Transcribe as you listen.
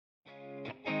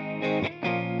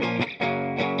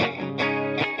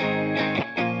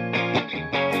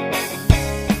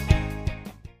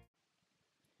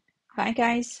Hi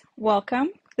guys, welcome.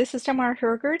 This is Tamara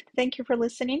Hergert. Thank you for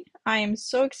listening. I am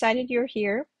so excited you're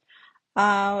here.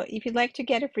 If you'd like to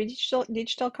get a free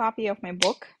digital copy of my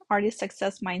book, Artist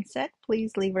Success Mindset,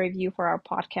 please leave a review for our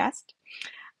podcast.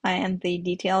 And the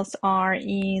details are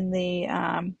in the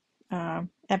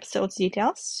episode's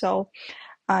details. So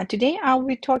today I'll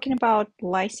be talking about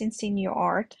licensing your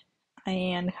art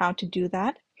and how to do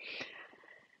that.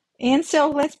 And so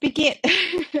let's begin.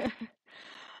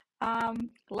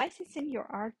 Licensing your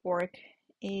artwork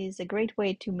is a great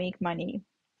way to make money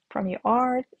from your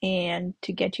art and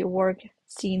to get your work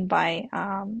seen by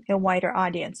a wider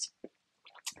audience.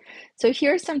 So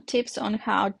here are some tips on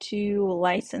how to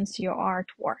license your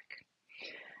artwork.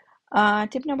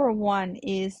 Tip number one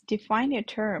is define your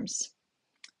terms,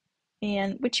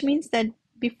 and which means that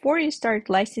before you start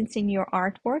licensing your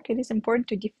artwork, it is important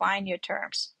to define your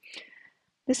terms.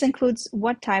 This includes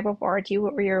what type of art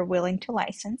you're willing to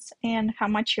license and how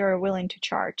much you're willing to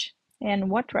charge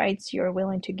and what rights you're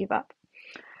willing to give up.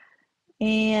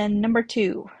 And number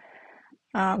two,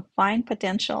 find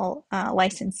potential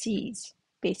licensees,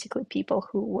 basically people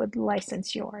who would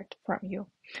license your art from you.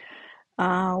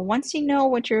 Once you know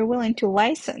what you're willing to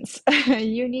license,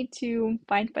 you need to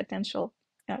find potential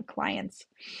clients.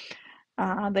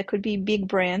 That could be big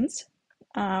brands.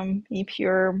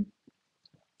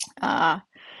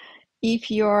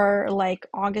 If you're like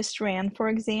August Rand, for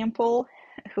example,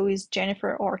 who is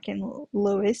Jennifer Orkin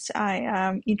Lewis,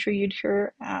 I interviewed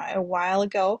her a while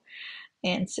ago,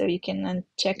 and so you can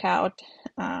check out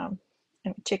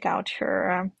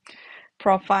her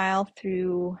profile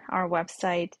through our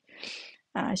website.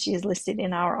 She is listed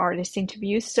in our artist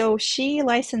interviews. So she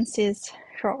licenses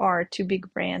her art to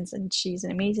big brands, and she's an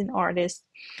amazing artist.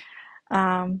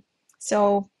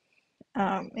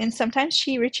 And sometimes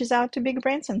she reaches out to big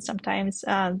brands, and sometimes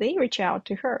they reach out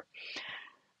to her.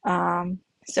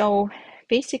 So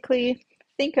basically,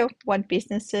 think of what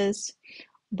businesses,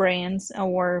 brands,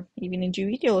 or even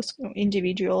individuals,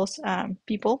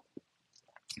 people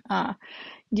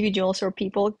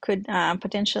could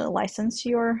potentially license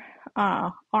your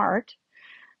art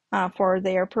for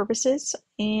their purposes,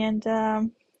 and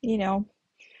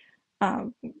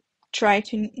try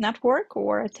to network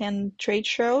or attend trade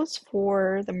shows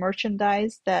for the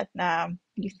merchandise that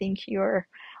you think your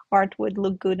art would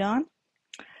look good on.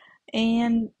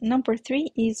 And number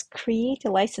three is create a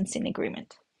licensing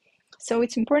agreement. So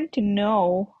it's important to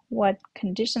know what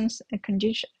conditions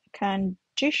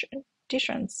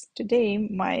today.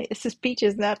 My speech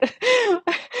is not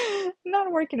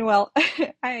not working well.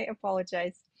 I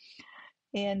apologize.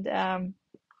 And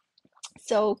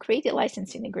so create a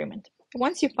licensing agreement.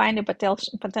 Once you find a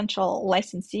potential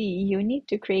licensee, you need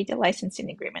to create a licensing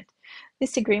agreement.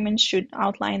 This agreement should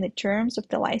outline the terms of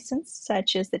the license,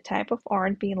 such as the type of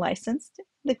art being licensed,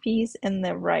 the fees, and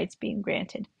the rights being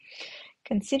granted.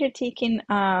 Consider taking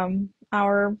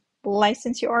our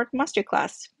License Your Art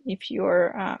Masterclass if you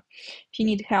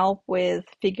need help with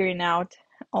figuring out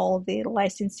all the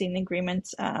licensing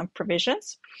agreements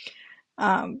provisions.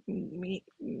 We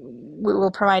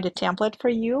will provide a template for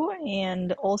you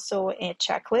and also a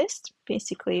checklist.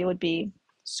 Basically, it would be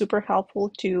super helpful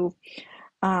to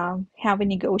have a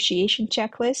negotiation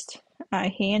checklist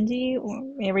handy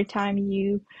every time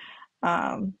you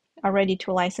are ready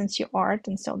to license your art,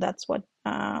 and so that's what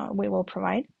we will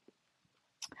provide.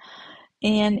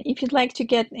 And if you'd like to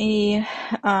get a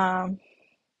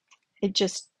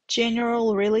just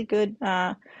general, really good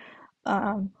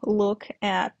look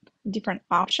at different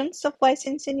options of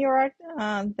licensing your art,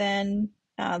 then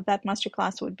that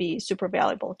masterclass would be super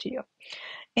valuable to you.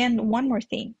 And one more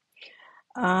thing,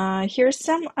 here's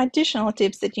some additional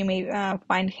tips that you may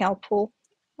find helpful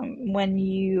when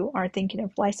you are thinking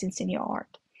of licensing your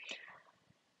art.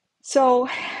 So,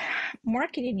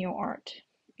 marketing your art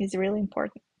is really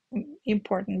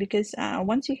important because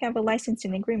once you have a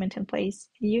licensing agreement in place,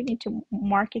 you need to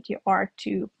market your art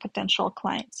to potential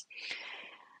clients.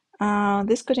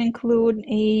 This could include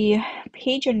a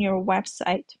page on your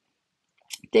website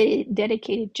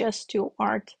dedicated just to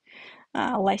art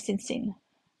licensing.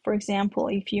 For example,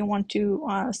 if you want to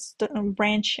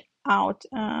branch out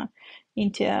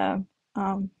into,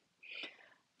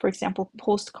 for example,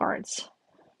 postcards,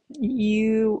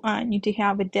 you need to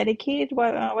have a dedicated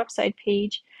website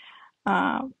page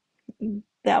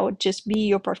that would just be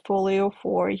your portfolio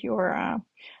for your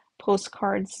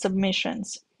postcard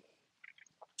submissions.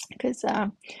 Because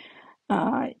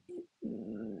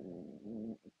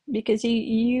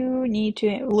you need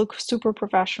to look super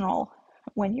professional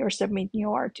when you're submitting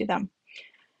your art to them.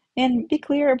 And be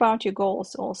clear about your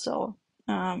goals also.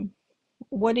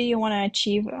 What do you want to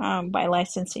achieve by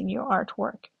licensing your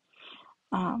artwork?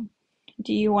 Um,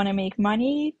 do you want to make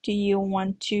money? Do you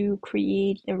want to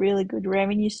create a really good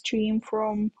revenue stream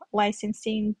from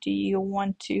licensing? Do you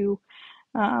want to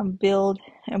build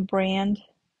a brand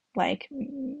like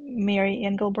Mary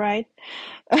Engelbreit?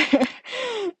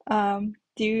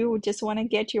 Do you just want to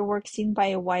get your work seen by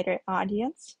a wider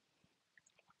audience?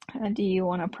 Do you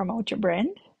want to promote your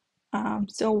brand?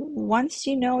 So once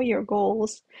you know your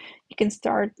goals, you can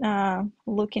start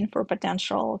looking for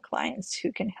potential clients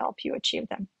who can help you achieve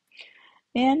them.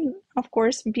 And of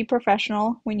course, be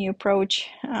professional when you approach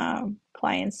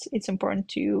clients. It's important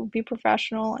to be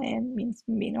professional and means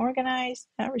being organized,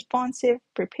 responsive,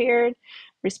 prepared,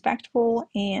 respectful,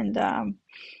 and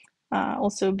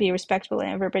also be respectful in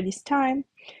everybody's time.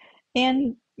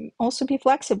 And also be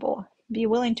flexible. Be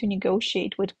willing to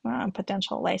negotiate with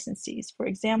potential licensees. For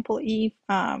example, if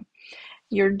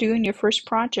you're doing your first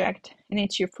project and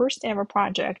it's your first ever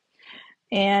project,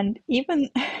 and even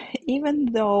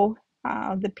though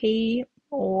the pay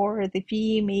or the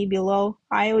fee may be low,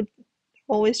 I would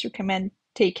always recommend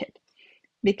take it,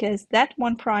 because that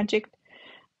one project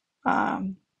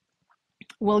um,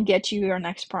 will get you your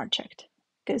next project,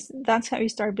 because that's how you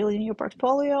start building your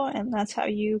portfolio, and that's how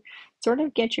you sort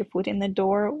of get your foot in the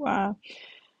door,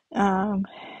 um,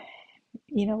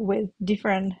 with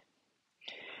different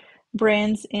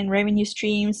brands and revenue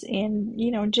streams.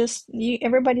 And just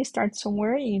everybody starts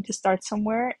somewhere. You need to start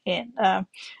somewhere. And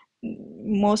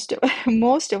most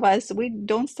most of us, we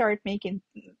don't start making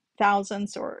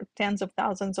thousands or tens of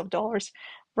thousands of dollars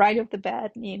right off the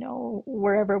bat,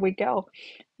 wherever we go.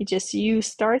 You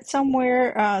start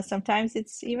somewhere. Sometimes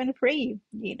it's even free,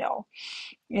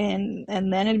 and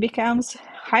then it becomes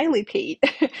highly paid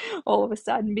all of a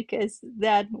sudden, because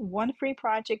that one free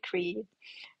project created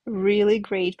really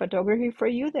great photography for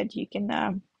you that you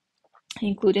can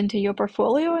include into your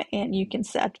portfolio, and you can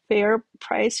set fair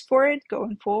price for it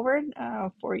going forward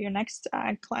for your next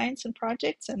clients and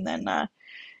projects. And then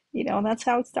that's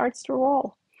how it starts to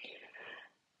roll.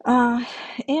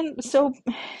 And so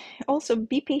also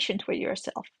be patient with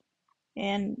yourself,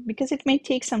 and because it may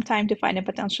take some time to find a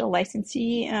potential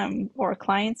licensee or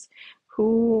clients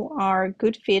who are a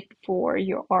good fit for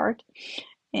your art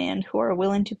and who are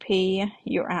willing to pay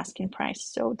your asking price.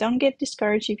 So don't get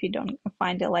discouraged if you don't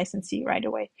find a licensee right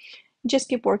away. Just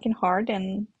keep working hard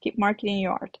and keep marketing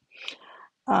your art.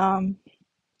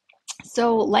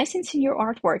 So licensing your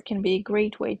artwork can be a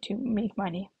great way to make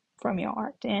money from your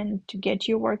art and to get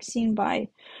your work seen by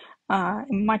a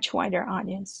much wider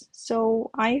audience.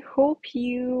 So I hope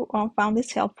you found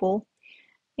this helpful,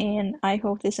 and I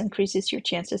hope this increases your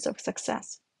chances of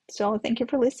success. So thank you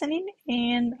for listening,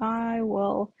 and I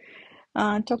will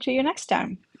talk to you next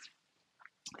time.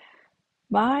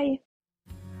 Bye.